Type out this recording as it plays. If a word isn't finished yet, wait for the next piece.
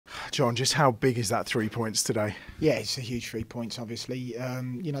John, just how big is that 3 points today? Yeah, it's a huge 3 points, obviously.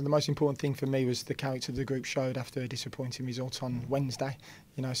 You know, the most important thing for me was the character the group showed after a disappointing result on Wednesday.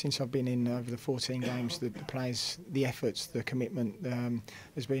 You know, since I've been in over the 14 games, the players, the efforts, the commitment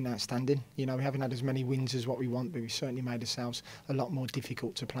has been outstanding. You know, we haven't had as many wins as what we want, but we certainly made ourselves a lot more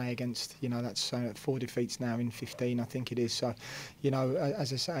difficult to play against. You know, that's 4 defeats now in 15, I think it is. So, you know,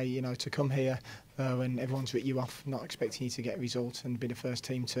 as I say, you know, to come here when everyone's written you off, not expecting you to get a result and be the first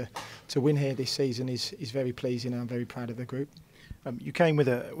team to win here this season is very pleasing, and I'm very proud of the group. You came with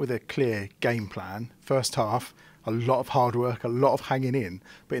a clear game plan. First half, a lot of hard work, a lot of hanging in.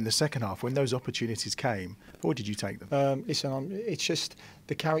 But in the second half, when those opportunities came, how did you take them? Listen, it's just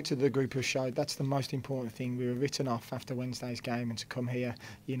the character the group has showed. That's the most important thing. We were written off after Wednesday's game, and to come here,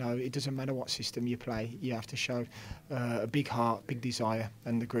 you know, it doesn't matter what system you play. You have to show a big heart, big desire,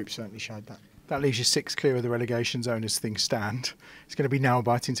 and the group certainly showed that. That leaves you 6 clear of the relegation zone as things stand. It's going to be nail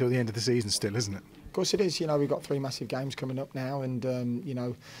biting until the end of the season still, isn't it? Of course it is. You know, we've got 3 massive games coming up now, and you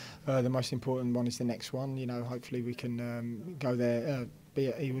know, the most important one is the next one. You know, hopefully we can go there, be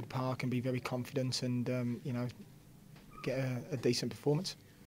at Ewood Park and be very confident, and you know, get a decent performance.